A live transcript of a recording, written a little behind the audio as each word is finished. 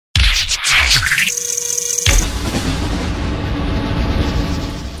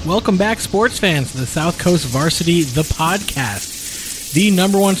Welcome back, sports fans, to the South Coast Varsity The Podcast, the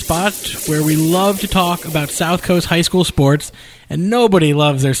number one spot where we love to talk about South Coast high school sports, and nobody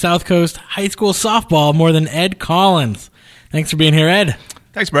loves their South Coast high school softball more than Ed Collins. Thanks for being here, Ed.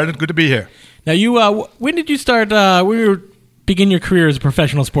 Thanks, Brendan. Good to be here. Now, you, when did you start, begin your career as a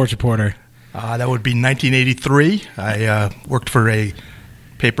professional sports reporter? That would be 1983. I worked for a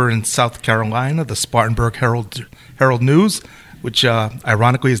paper in South Carolina, the Spartanburg Herald News, which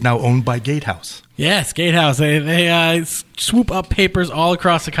ironically is now owned by Gatehouse. Yes, Gatehouse. They swoop up papers all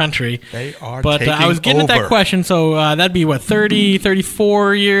across the country. They are But taking I was getting over. at that question, so that'd be, 30,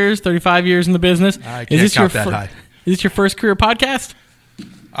 34 years, 35 years in the business? I can't count that high. Is this your first career podcast?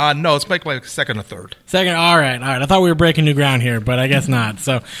 No, it's like second or third. Second, all right. I thought we were breaking new ground here, but I guess not.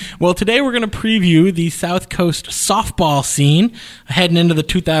 So, well, today we're going to preview the South Coast softball scene heading into the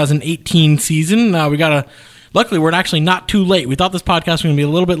 2018 season. Luckily, we're actually not too late. We thought this podcast was going to be a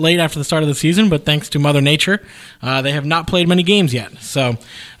little bit late after the start of the season, but thanks to Mother Nature, they have not played many games yet. So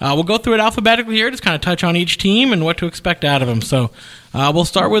we'll go through it alphabetically here, just kind of touch on each team and what to expect out of them. So we'll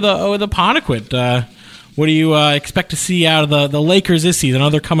start with Apponequet. What do you expect to see out of the Lakers this season? I know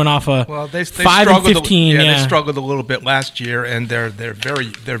they're coming off a 5-15. They struggled a little bit last year, and they're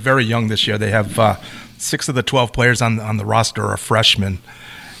very young this year. They have 6 of the 12 players on the roster are freshmen,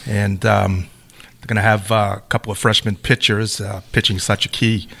 and they're going to have a couple of freshman pitchers pitching such a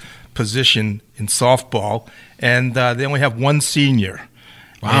key position in softball, and they only have one senior.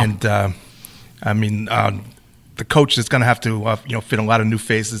 Wow. And the coach is going to have to fit a lot of new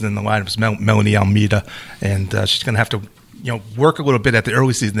faces in the lineups. Melanie Almeida, and she's going to have to work a little bit at the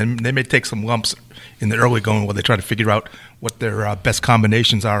early season. They may take some lumps in the early going while they try to figure out what their best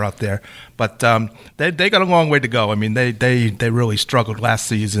combinations are out there. But they got a long way to go. I mean, they really struggled last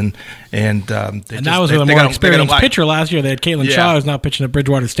season, and that was with a more experienced pitcher last year. They had Caitlin Shaw, who's now pitching at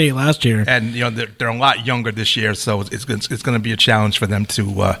Bridgewater State last year, and they're a lot younger this year, so it's going to be a challenge for them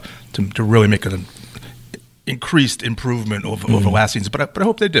to really make an increased improvement over last season. But I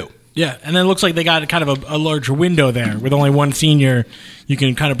hope they do. Yeah, and then it looks like they got kind of a larger window there. With only one senior, you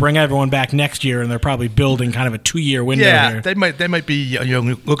can kind of bring everyone back next year, and they're probably building kind of a 2-year window there. Yeah, they might be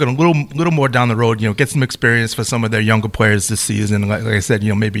looking a little more down the road. Get some experience for some of their younger players this season. Like I said,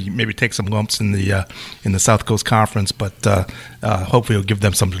 maybe take some lumps in the South Coast Conference, but hopefully it'll give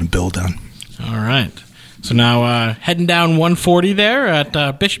them something to build on. All right. So now heading down 140 there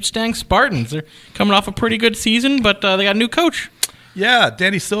at Bishop Stang Spartans. They're coming off a pretty good season, but they got a new coach. Yeah,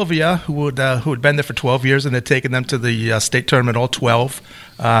 Danny Sylvia, who had been there for 12 years and had taken them to the state tournament, all 12,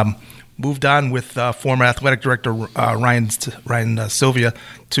 moved on with former athletic director Ryan Sylvia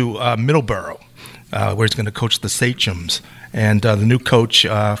to Middleborough, where he's going to coach the Sachems. And the new coach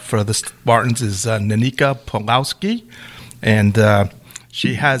for the Spartans is Nanika Pulowski, and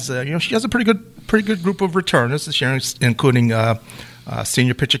she has a pretty good group of returners this year, including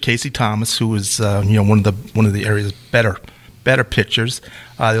senior pitcher Casey Thomas, who is one of the area's better pitchers.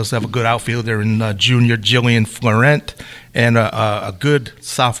 They also have a good outfielder in junior Jillian Florent, and a good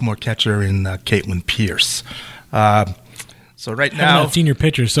sophomore catcher in Caitlin Pierce. So right now, that senior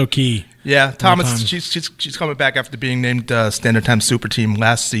pitcher is so key. Yeah, Thomas. She's coming back after being named Standard Time Super Team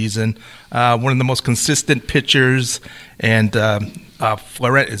last season. One of the most consistent pitchers, and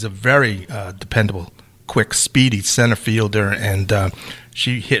Florent is a very dependable, quick, speedy center fielder, and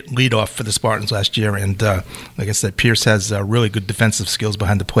she hit leadoff for the Spartans last year. And like I said, Pierce has really good defensive skills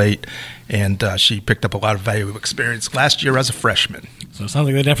behind the plate, and she picked up a lot of valuable experience last year as a freshman. So it sounds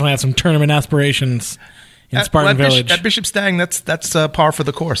like they definitely have some tournament aspirations in Spartan Village. At Bishop Stang, that's par for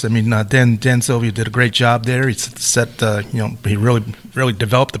the course. I mean, Dan Sylvia did a great job there. He he really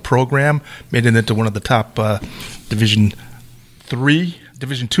developed the program, made it into one of the top Division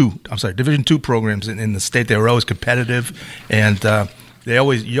two programs in the state. They were always competitive, and you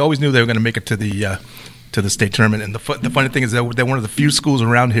always knew they were going to make it to the state tournament. And the funny thing is that they're one of the few schools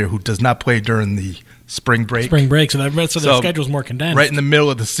around here who does not play during the spring break. So their schedule's more condensed. Right in the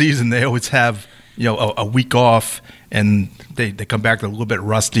middle of the season, they always have a week off, and they come back a little bit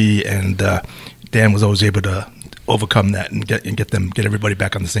rusty. And Dan was always able to overcome that and get everybody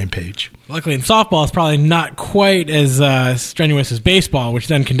back on the same page. Luckily, in softball, it's probably not quite as strenuous as baseball, which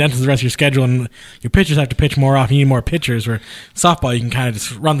then condenses the rest of your schedule, and your pitchers have to pitch more often. You need more pitchers. Where softball, you can kind of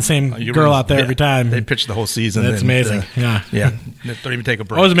just run the same girl out there every time. They pitch the whole season. That's amazing. Yeah. They don't even take a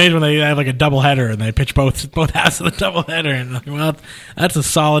break. I was amazed when they have like a doubleheader and they pitch both halves of the doubleheader, and well, that's a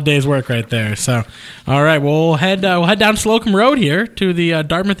solid day's work right there. So, all right, we'll head down Slocum Road here to the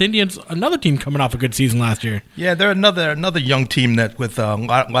Dartmouth Indians, another team coming off a good season last year. Yeah, they're another young team that with a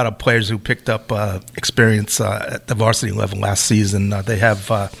lot of players who picked up experience at the varsity level last season. They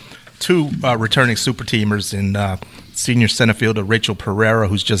have two returning super teamers in senior center fielder Rachel Pereira,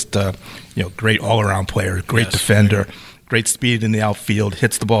 who's just great all around player, great defender, great speed in the outfield,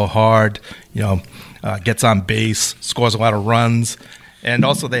 hits the ball hard, gets on base, scores a lot of runs. And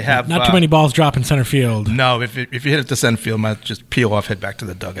also they have... Not too many balls drop in center field. No, if you hit it to center field, it might just peel off, head back to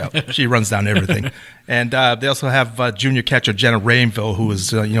the dugout. She runs down everything. And they also have junior catcher Jenna Rainville, who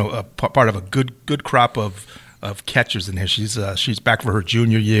is a part of a good crop of catchers in here. She's back for her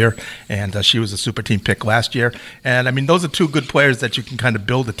junior year, and she was a super team pick last year. And, I mean, those are two good players that you can kind of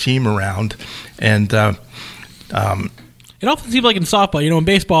build a team around. And... it often seems like in softball, in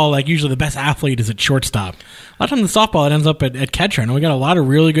baseball, like usually the best athlete is at shortstop. A lot of times in softball, it ends up at catcher. And we got a lot of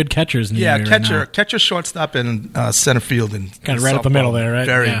really good catchers in the area catcher, shortstop, and center field, and kind of right up the middle there, right?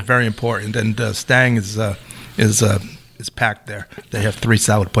 Very important. And Stang is packed there. They have three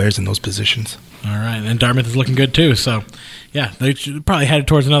solid players in those positions. All right, and Dartmouth is looking good too. So, yeah, they should probably headed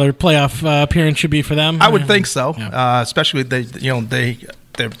towards another playoff appearance. Should be for them. I would think so, especially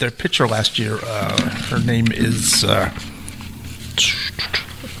their pitcher last year. Her name is.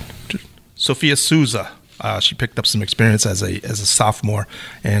 Sophia Souza. She picked up some experience as a sophomore,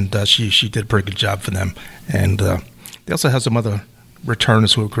 and she did a pretty good job for them. And they also have some other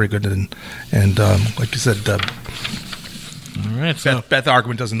returners who are pretty good. And like you said, all right, so Beth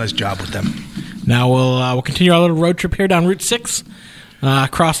Arguin does a nice job with them. Now we'll continue our little road trip here down Route 6.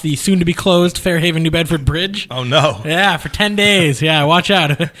 Across the soon-to-be-closed Fairhaven-New Bedford Bridge. Oh, no. Yeah, for 10 days. Yeah, watch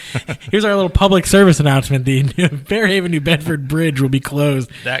out. Here's our little public service announcement. The Fairhaven-New Bedford Bridge will be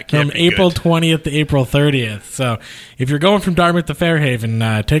closed from April 20th to April 30th. So if you're going from Dartmouth to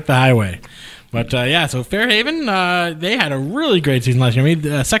Fairhaven, take the highway. But, so Fairhaven, they had a really great season last year. I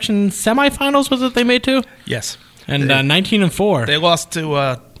mean, section semifinals was it they made too? Yes. And 19-4. They lost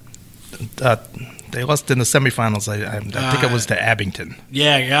to... They lost in the semifinals. I think it was to Abington.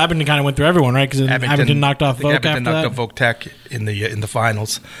 Yeah, Abington kind of went through everyone, right? Because Abington knocked off Voc Abington knocked off Voc Tech in the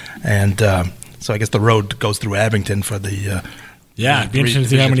finals, and so I guess the road goes through Abington for the. It'd be interesting to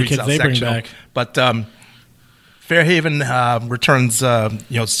see how many kids they bring back. But Fairhaven returns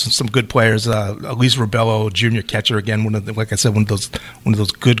some good players. Elise Rubello, junior catcher, again one of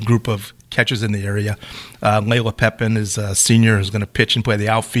those good group of catchers in the area. Layla Pepin is a senior who's going to pitch and play the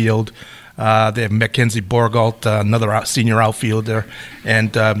outfield. They have Mackenzie Borgalt, another senior outfielder,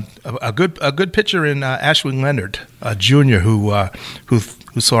 and a good pitcher in Ashley Leonard, a junior who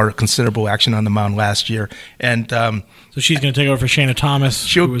saw considerable action on the mound last year. And so she's going to take over for Shayna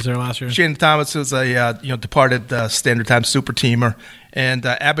Thomas, who was there last year. Shayna Thomas is a departed Standard Time super teamer, and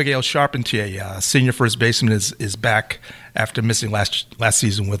Abigail Charpentier, senior first baseman, is back after missing last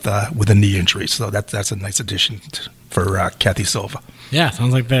season with a knee injury. So that's a nice addition for Kathy Silva. Yeah,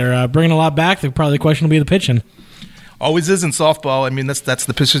 sounds like they're bringing a lot back. The question will be the pitching. Always is in softball. I mean, that's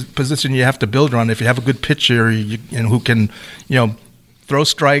the position you have to build around. If you have a good pitcher who can, throw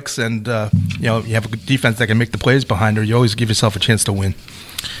strikes and you have a good defense that can make the plays behind her, you always give yourself a chance to win.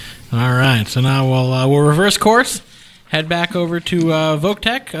 All right, so now we'll reverse course, head back over to Voc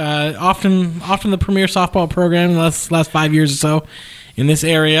Tech. Often the premier softball program in the last 5 years or so in this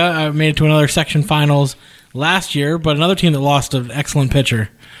area. Made it to another section finals last year, but another team that lost an excellent pitcher.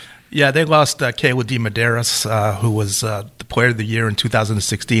 Yeah, they lost Kayla D. Medeiros, who was the player of the year in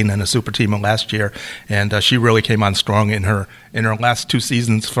 2016 and a super teamer last year, and she really came on strong in her last two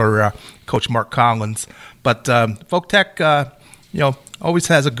seasons for Coach Mark Collins. But Voc Tech, always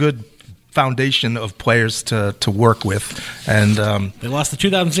has a good foundation of players to work with, and they lost the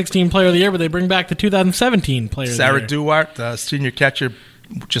 2016 player of the year, but they bring back the 2017 player of the year. Sarah Duarte, senior catcher,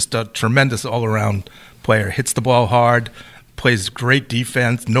 just a tremendous all-around player, hits the ball hard, plays great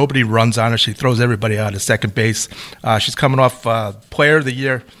defense. Nobody runs on her. She throws everybody out at second base. She's coming off player of the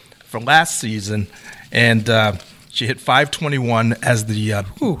year from last season, and she hit .521 as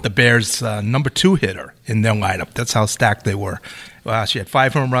the Bears' number 2 hitter in their lineup. That's how stacked they were. She had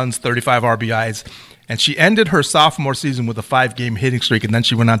 5 home runs, 35 RBIs, and she ended her sophomore season with a 5-game hitting streak, and then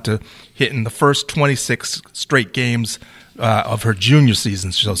she went on to hit in the first 26 straight games of her junior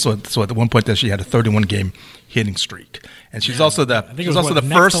season. So at one point there, she had a 31-game hitting streak, and she's also the. I think it was the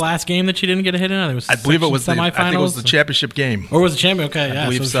first to last game that she didn't get a hit in. I believe it was the semifinals. I think it was the championship game. Or was the champion? Okay, yeah.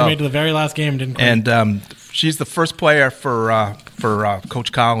 So she made it to the very last game, didn't quite. And she's the first player for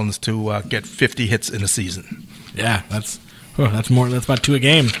Coach Collins to get 50 hits in a season. Yeah, that's more. That's about 2 a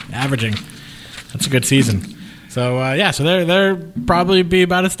game, averaging. That's a good season. So so they're probably be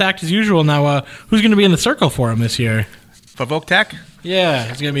about as stacked as usual. Now, who's going to be in the circle for them this year? For Voc Tech? Yeah,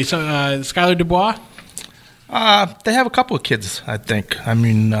 it's going to be Skylar Dubois. They have a couple of kids, I think. I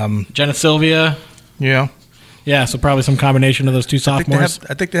mean, Jenna Sylvia. Yeah. Yeah, so probably some combination of those two sophomores.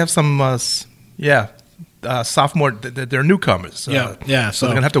 I think they have some, sophomore. They're newcomers. So they're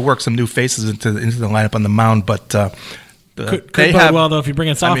going to have to work some new faces into the lineup on the mound. But could bode though if you bring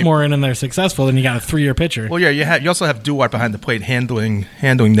a sophomore in and they're successful, then you got a 3-year pitcher. Well, yeah, you also have Duarte behind the plate handling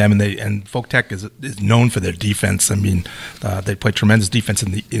them, and Folk Tech is known for their defense. I mean, they play tremendous defense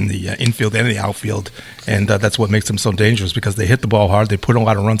in the infield and in the outfield, and that's what makes them so dangerous because they hit the ball hard, they put a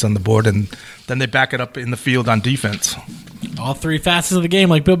lot of runs on the board, and then they back it up in the field on defense. All three facets of the game,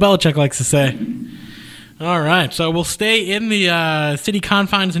 like Bill Belichick likes to say. All right, so we'll stay in the city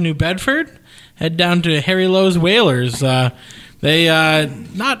confines of New Bedford. Head down to Harry Lowe's Whalers. They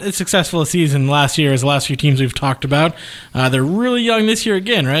not as successful a season last year as the last few teams we've talked about. They're really young this year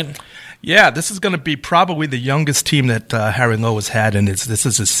again, right? Yeah, this is going to be probably the youngest team that Harry Lowe has had, and this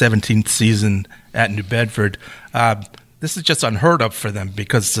is his 17th season at New Bedford. This is just unheard of for them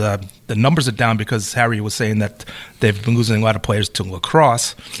because the numbers are down because Harry was saying that they've been losing a lot of players to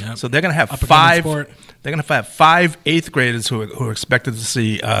lacrosse. Yep. So they're going to have five 8th graders who are expected to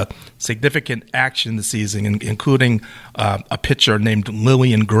see significant action this season, including a pitcher named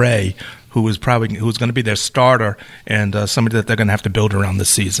Lillian Gray, who's going to be their starter and somebody that they're going to have to build around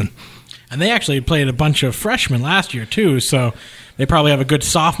this season. And they actually played a bunch of freshmen last year too, so they probably have a good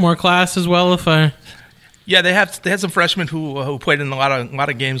sophomore class as well. Yeah, they had some freshmen who played in a lot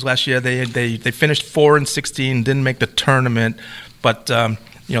of games last year. They finished 4-16, didn't make the tournament, but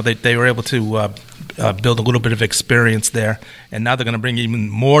they were able to build a little bit of experience there, and now they're going to bring even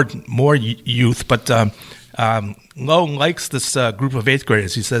more youth. But Lowe likes this group of 8th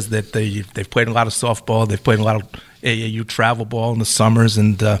graders. He says that they've played a lot of softball, they've played a lot of AAU travel ball in the summers,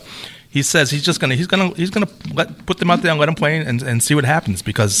 and he says he's gonna put them out there and let them play and see what happens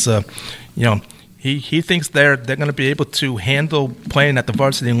because He thinks they're going to be able to handle playing at the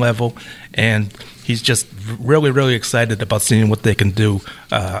varsity level, and he's just really, really excited about seeing what they can do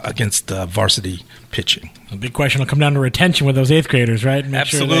against varsity pitching. A big question will come down to retention with those 8th graders, right? Make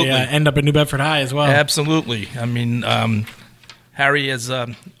Absolutely. Sure they end up at New Bedford High as well. Absolutely. I mean, Harry has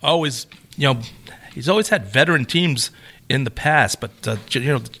always, he's always had veteran teams in the past, but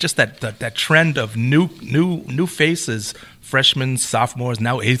just that trend of new faces. Freshmen, sophomores,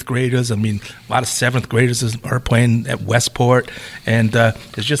 now 8th graders. I mean, a lot of 7th graders are playing at Westport. And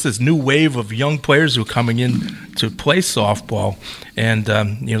there's just this new wave of young players who are coming in to play softball. And,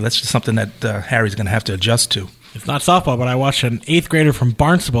 that's just something that Harry's going to have to adjust to. It's not softball, but I watched an 8th grader from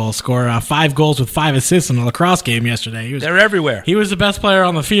Barnstable score 5 goals with 5 assists in a lacrosse game yesterday. They're everywhere. He was the best player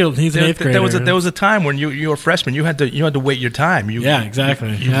on the field. He's an 8th grader. There was a time when you were a freshman. You had to wait your time. Yeah,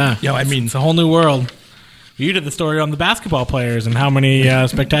 exactly. It's a whole new world. You did the story on the basketball players and how many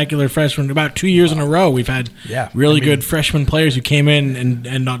spectacular freshmen. About 2 years in a row, we've had good freshman players who came in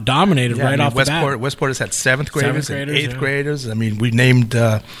and dominated off the bat. Westport has had 7th graders and 8th graders. I mean, we named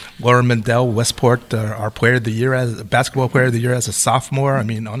Laura Mendel Westport our player of the year as basketball player of the year as a sophomore. I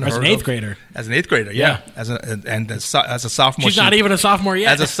mean, as an 8th grader. As an 8th grader, yeah. As a sophomore, she's not even a sophomore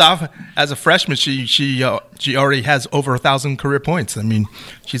yet. As a freshman, she already has over 1,000 career points. I mean,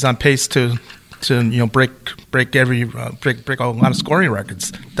 she's on pace to break a lot of scoring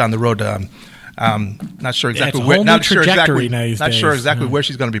records down the road. Not sure exactly where. Not sure exactly where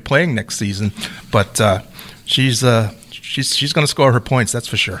she's going to be playing next season, but she's going to score her points. That's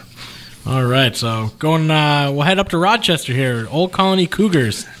for sure. All right, so we'll head up to Rochester here. Old Colony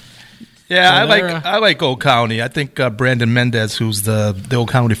Cougars. Yeah, I like Old Colony. I think Brandon Mendez, who's the Old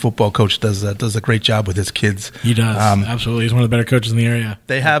Colony football coach, does a great job with his kids. He does absolutely. He's one of the better coaches in the area.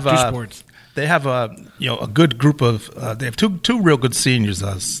 They have two sports. They have a good group of. They have two real good seniors.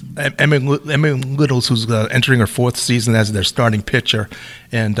 Emmy Littles, who's entering her 4th season as their starting pitcher,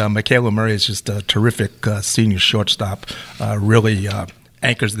 and Michaela Murray is just a terrific senior shortstop. Really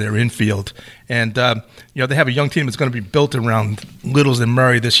anchors their infield, and they have a young team that's going to be built around Littles and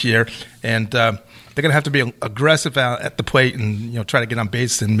Murray this year, and they're going to have to be aggressive at the plate and try to get on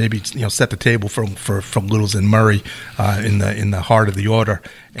base and maybe set the table for Littles and Murray in the heart of the order.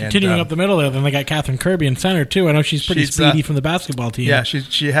 Continuing up the middle there, then they got Catherine Kirby in center too. I know she's pretty speedy from the basketball team. Yeah,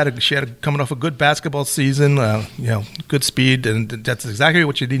 she had coming off a good basketball season. Good speed, and that's exactly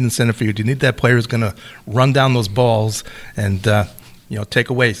what you need in center field. You need that player who's going to run down those balls and take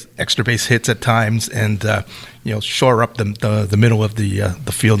away extra base hits at times and shore up the middle of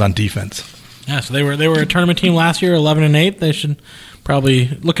the field on defense. Yeah, so they were a tournament team last year, 11-8. They should probably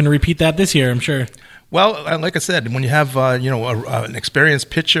looking to repeat that this year, I'm sure. Well, like I said, when you have an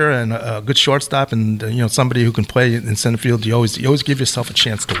experienced pitcher and a good shortstop and somebody who can play in center field, you always give yourself a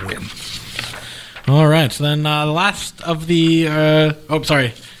chance to win. All right. So then the last of the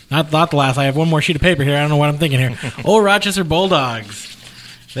sorry. Not the last. I have one more sheet of paper here. I don't know what I'm thinking here. Old Rochester Bulldogs.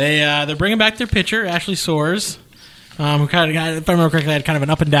 They're bringing back their pitcher, Ashley Soares, who kind of, if I remember correctly, had kind of an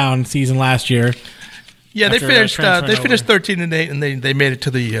up and down season last year. Yeah, they finished 13-8, and they made it to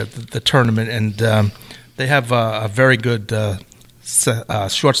the tournament, and they have a very good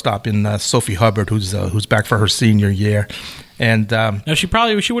shortstop in Sophie Hubbard, who's back for her senior year. And now she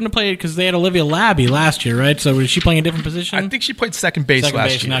wouldn't have played because they had Olivia Labby last year, right? So was she playing a different position? I think she played second base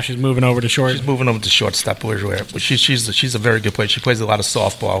last year. Now she's moving over to short. She's moving over to shortstop. She's a very good player. She plays a lot of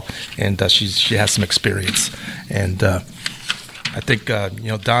softball, and she has some experience. And I think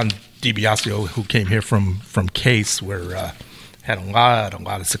Don DiBiasio, who came here from Case, had a lot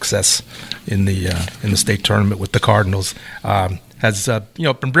of success in the state tournament with the Cardinals. Has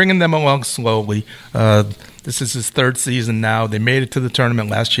been bringing them along slowly. This is his third season now. They made it to the tournament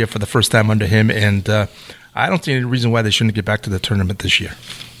last year for the first time under him, and I don't see any reason why they shouldn't get back to the tournament this year.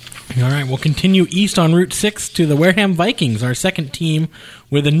 All right, we'll continue east on Route 6 to the Wareham Vikings, our second team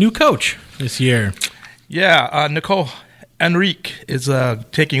with a new coach this year. Yeah, Nicole Enrique is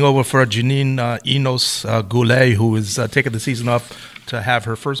taking over for Janine Enos Goulet, who is taking the season off to have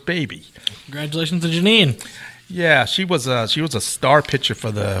her first baby. Congratulations to Janine. Yeah, she was a star pitcher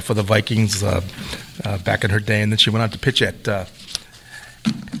for the Vikings back in her day, and then she went on to pitch at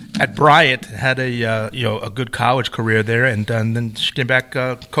Bryant. Had a good college career there, and then she came back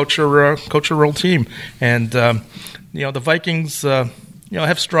coach her old team. And the Vikings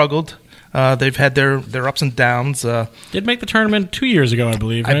have struggled. They've had their ups and downs. Did make the tournament 2 years ago, I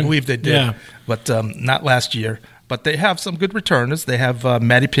believe. Right? I believe they did, yeah. But not last year. But they have some good returners. They have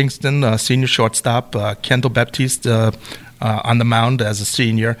Maddie Pinkston, senior shortstop, Kendall Baptiste on the mound as a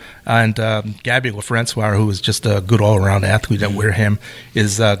senior, and Gabby LaFrancois, who is just a good all-around athlete at Wareham,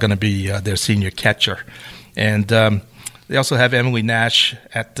 is going to be their senior catcher. And they also have Emily Nash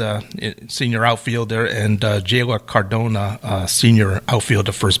at senior outfielder, and Jayla Cardona, senior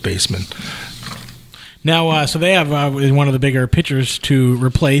outfielder first baseman. Now, so they have one of the bigger pitchers to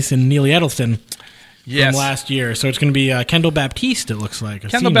replace in Neely Edelston. Yes. From last year, so it's going to be Kendall Baptiste. It looks like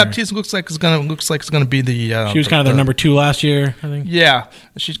Kendall Baptiste looks like it's going to be the. She was kind of their number 2 last year, I think. Yeah,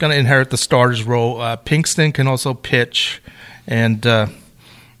 she's going to inherit the starter's role. Pinkston can also pitch, and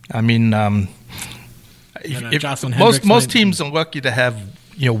most teams are lucky to have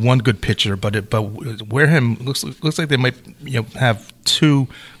one good pitcher, but Wareham looks like they might have 2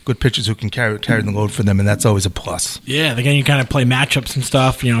 good pitchers who can carry the load for them, and that's always a plus. Yeah, again, you kind of play matchups and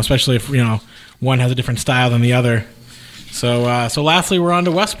stuff, especially if one has a different style than the other. So lastly, we're on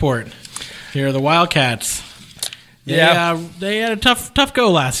to Westport. Here are the Wildcats. They had a tough go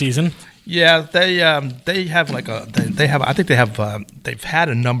last season. Yeah, they've had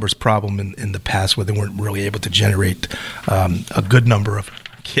a numbers problem in the past where they weren't really able to generate a good number of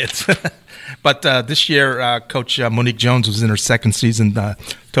kids. But this year, Coach Monique Jones, who's in her second season,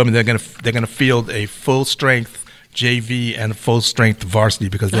 told me they're going to field a full strength JV and full strength varsity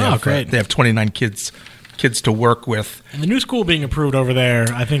because they have 29 kids to work with. And the new school being approved over there,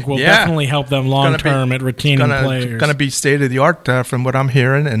 I think, will definitely help them long term at retaining players. It's going to be state of the art from what I'm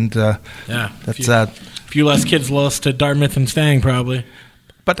hearing, and that's a few less kids lost to Dartmouth and Stang probably.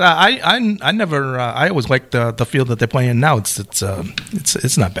 But I always like the field that they play in now. It's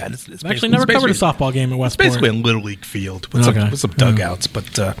not bad. I've actually never covered a softball game at Westport. It's basically a little league field with some dugouts,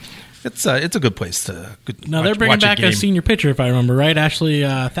 but. It's a good place to. Now they're bringing back a senior pitcher, if I remember right, Ashley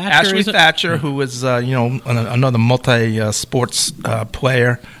Thatcher. Ashley Thatcher, who is another multi-sports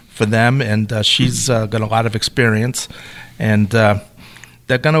player for them, and she's got a lot of experience, and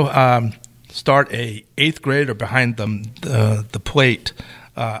they're going to start a 8th grader behind them the plate.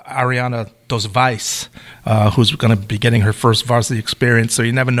 Ariana Dos Weiss, who's going to be getting her first varsity experience. So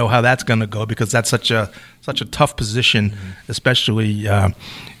you never know how that's going to go because that's such a tough position, especially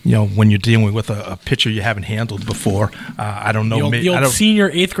when you're dealing with a pitcher you haven't handled before. I don't know. The old senior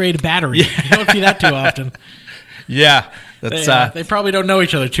 8th grade battery. Yeah. You don't see that too often. Yeah. They probably don't know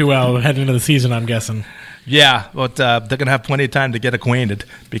each other too well heading into the season, I'm guessing. Yeah, but they're going to have plenty of time to get acquainted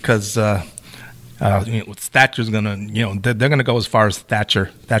because Thatcher's going to, they're going to go as far as Thatcher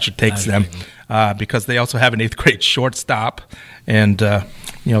takes them because they also have an 8th grade shortstop, and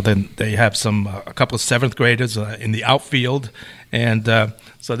then they have a couple of 7th graders in the outfield, and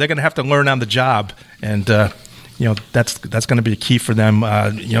so they're going to have to learn on the job, and that's going to be a key for them.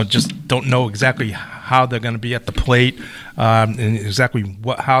 Just don't know exactly how they're going to be at the plate and exactly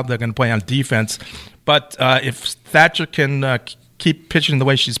how they're going to play on defense, but if Thatcher can keep pitching the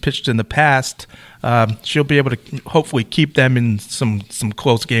way she's pitched in the past, she'll be able to hopefully keep them in some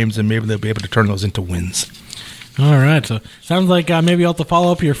close games, and maybe they'll be able to turn those into wins. All right, so sounds like maybe you'll have to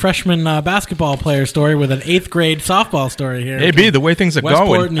follow up your freshman basketball player story with an 8th grade softball story here. Maybe the way things are Westport,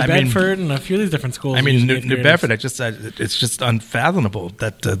 going. New Bedford, and a few of these different schools. I mean, New Bedford. It's just unfathomable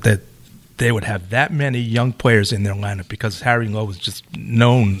that they would have that many young players in their lineup, because Harry Lowe is just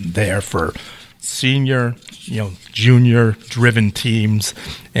known there for senior, junior-driven teams,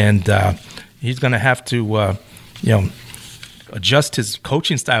 and he's going to have to, adjust his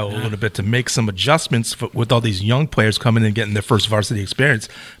coaching style a little bit to make some adjustments with all these young players coming in and getting their first varsity experience.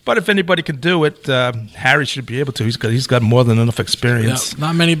 But if anybody can do it, Harry should be able to. He's got more than enough experience. Yeah,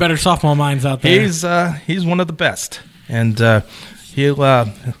 not many better softball minds out there. He's one of the best, and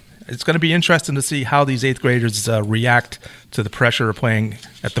it's going to be interesting to see how these 8th graders react to the pressure of playing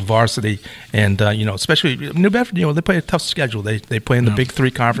at the varsity, and especially New Bedford. They play a tough schedule. They play in the Big 3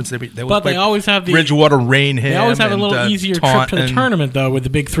 conference. They always have the Bridgewater, Rainham. They always have a little easier trip to the tournament, though. With the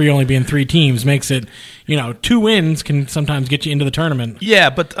Big 3 only being 3 teams, makes it 2 wins can sometimes get you into the tournament. Yeah,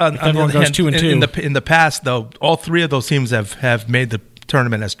 but everyone goes 2-2 in the past, though, all 3 of those teams have made the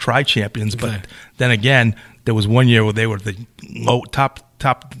tournament as tri-champions. Exactly. But then again, there was one year where they were the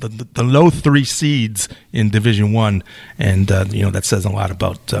low 3 seeds in Division I, and that says a lot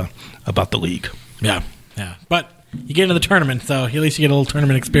about the league. Yeah. But you get into the tournament, so at least you get a little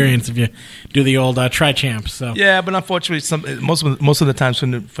tournament experience if you do the old tri-champs. So yeah, but unfortunately, most of the times for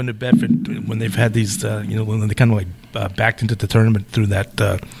New Bedford, when they've had these, when they kind of backed into the tournament through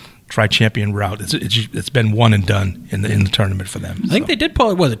that tri-champion route, it's been one and done in the tournament for them. I think they did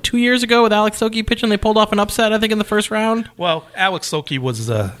pull it. Was it 2 years ago with Alex Soki pitching? They pulled off an upset, I think, in the first round. Well, Alex Soki was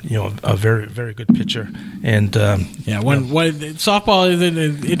a very, very good pitcher, and when softball is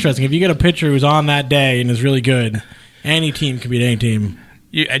interesting. If you get a pitcher who's on that day and is really good, any team can beat any team.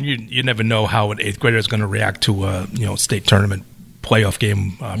 You never know how an 8th grader is going to react to a state tournament playoff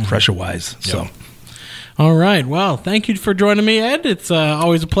game pressure wise. Yep. So. All right. Well, thank you for joining me, Ed. It's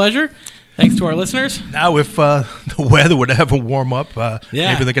always a pleasure. Thanks to our listeners. Now, if the weather would ever warm up,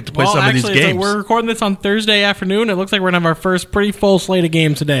 maybe they get to play some of these games. We're recording this on Thursday afternoon. It looks like we're going to have our first pretty full slate of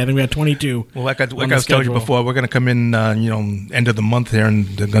games today. I think we got 22. Well, like I was telling you before, we're going to come in, end of the month here, and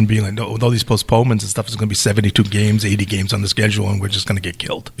they're going to be with all these postponements and stuff. It's going to be 72 games, 80 games on the schedule, and we're just going to get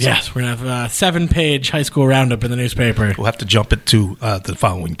killed. So. Yes, we're going to have a 7-page high school roundup in the newspaper. We'll have to jump it to the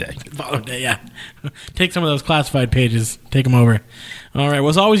following day. Yeah. Take some of those classified pages. Take them over. All right. Well,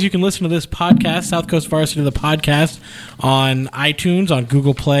 as always, you can listen to this podcast, South Coast Varsity The Podcast, on iTunes, on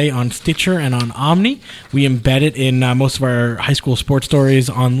Google Play, on Stitcher, and on Omni. We embed it in most of our high school sports stories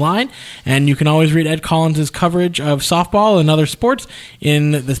online. And you can always read Ed Collins' coverage of softball and other sports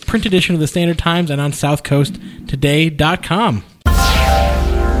in the print edition of the Standard Times and on SouthCoastToday.com.